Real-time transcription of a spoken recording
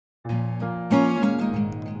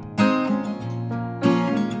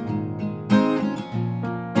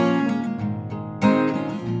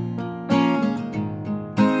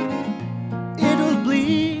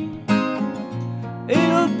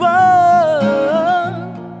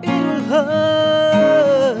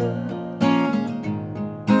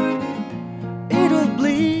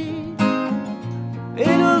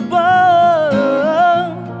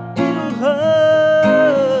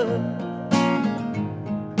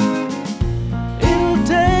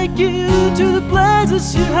you to the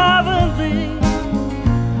places you haven't been.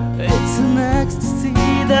 It's an ecstasy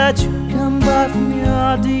that you can buy from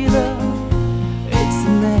your dealer. It's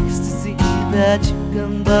an ecstasy that you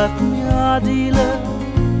can buy from your dealer.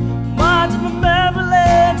 Minds of memory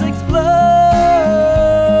lands explode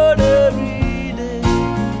every day.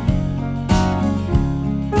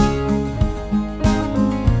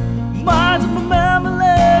 Minds of memory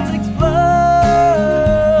lands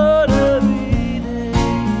explode every day.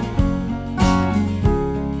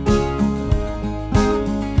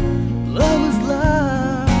 Love is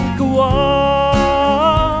like a war.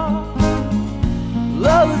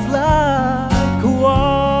 Love is like a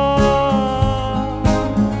war.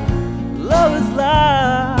 Love is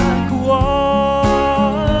like a war.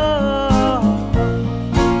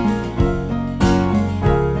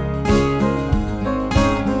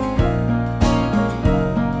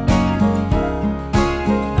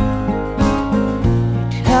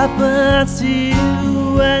 It happens to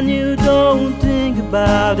you when you don't think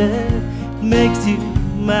about it. It makes you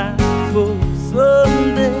mad for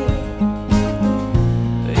someday.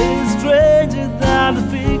 It's stranger than the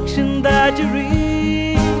fiction that you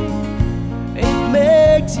read. It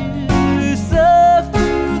makes you surf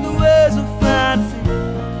through the waves of fantasy.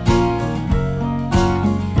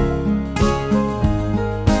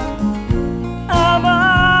 Am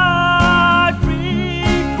I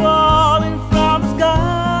free falling from the sky?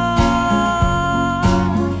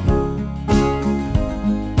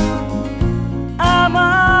 Am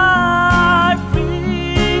I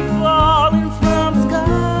free falling from the sky?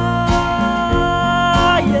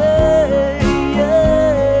 Yeah,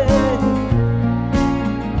 yeah.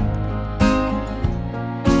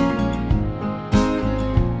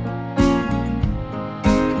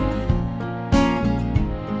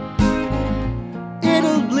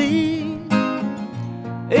 It'll bleed,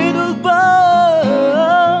 it'll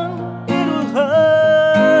burn, it'll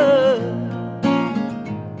hurt.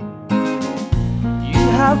 You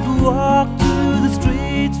have to walk through the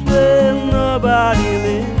streets where nobody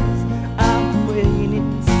lives. I'm waiting,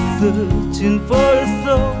 searching for a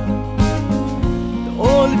soul. The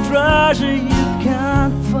only treasure you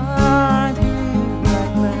can't find here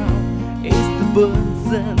right now is the burnt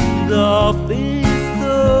sand of this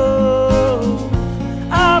soul.